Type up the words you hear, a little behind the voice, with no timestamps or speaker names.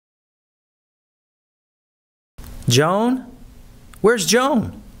Joan? Where's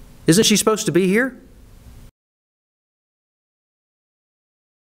Joan? Isn't she supposed to be here?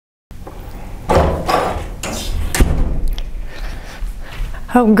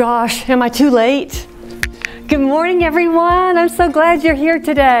 Oh gosh, am I too late? Good morning, everyone. I'm so glad you're here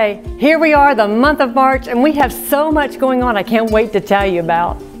today. Here we are, the month of March, and we have so much going on I can't wait to tell you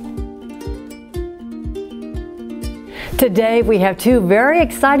about. Today we have two very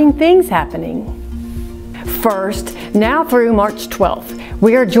exciting things happening. First, now through March 12th,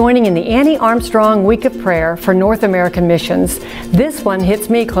 we are joining in the Annie Armstrong Week of Prayer for North American Missions. This one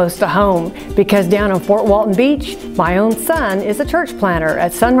hits me close to home because down in Fort Walton Beach, my own son is a church planter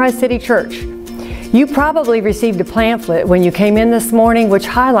at Sunrise City Church. You probably received a pamphlet when you came in this morning which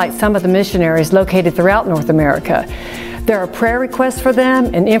highlights some of the missionaries located throughout North America. There are prayer requests for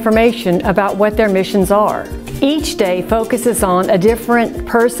them and information about what their missions are. Each day focuses on a different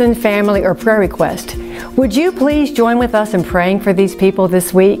person, family, or prayer request. Would you please join with us in praying for these people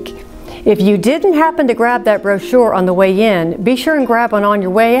this week? If you didn't happen to grab that brochure on the way in, be sure and grab one on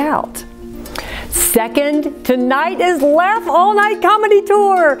your way out. Second, tonight is Laugh All Night Comedy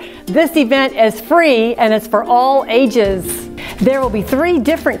Tour. This event is free and it's for all ages. There will be 3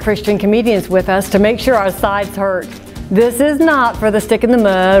 different Christian comedians with us to make sure our sides hurt. This is not for the stick in the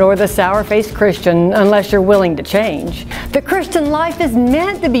mud or the sour-faced Christian unless you're willing to change. The Christian life is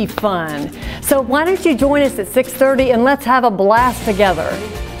meant to be fun. So why don't you join us at 6:30 and let's have a blast together.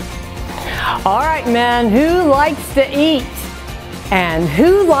 All right, men, who likes to eat? And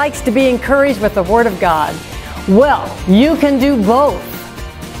who likes to be encouraged with the Word of God? Well, you can do both.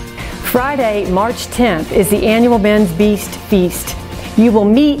 Friday, March 10th is the annual Men's Beast Feast. You will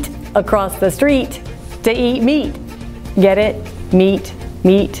meet across the street to eat meat. Get it? Meat,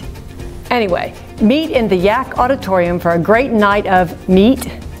 meat. Anyway, meet in the Yak Auditorium for a great night of meat,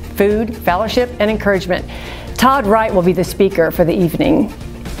 food, fellowship, and encouragement. Todd Wright will be the speaker for the evening.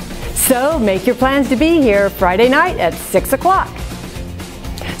 So make your plans to be here Friday night at 6 o'clock.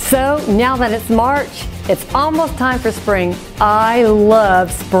 So now that it's March, it's almost time for spring. I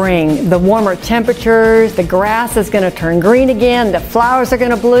love spring. The warmer temperatures, the grass is going to turn green again, the flowers are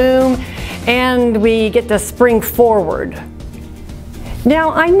going to bloom, and we get to spring forward.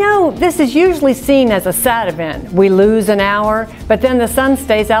 Now, I know this is usually seen as a sad event. We lose an hour, but then the sun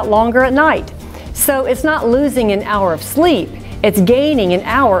stays out longer at night. So it's not losing an hour of sleep, it's gaining an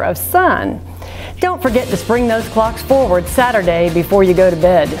hour of sun. Don't forget to spring those clocks forward Saturday before you go to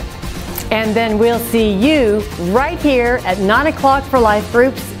bed. And then we'll see you right here at 9 o'clock for life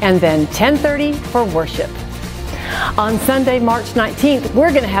groups and then 10:30 for worship. On Sunday, March 19th, we're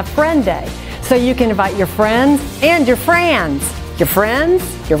going to have Friend Day. So you can invite your friends and your friends. Your friends,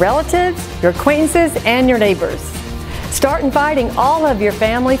 your relatives, your acquaintances, and your neighbors. Start inviting all of your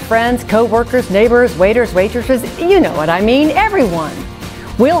family, friends, co-workers, neighbors, waiters, waitresses, you know what I mean, everyone.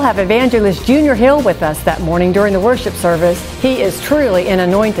 We'll have Evangelist Junior Hill with us that morning during the worship service. He is truly an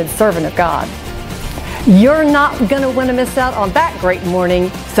anointed servant of God. You're not going to want to miss out on that great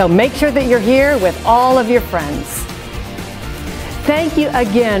morning, so make sure that you're here with all of your friends. Thank you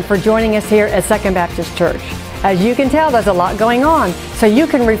again for joining us here at Second Baptist Church. As you can tell, there's a lot going on, so you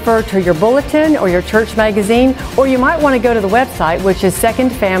can refer to your bulletin or your church magazine, or you might want to go to the website, which is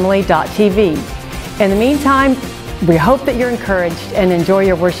secondfamily.tv. In the meantime, we hope that you're encouraged and enjoy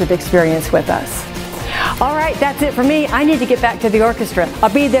your worship experience with us. All right, that's it for me. I need to get back to the orchestra. I'll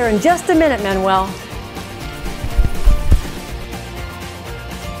be there in just a minute, Manuel.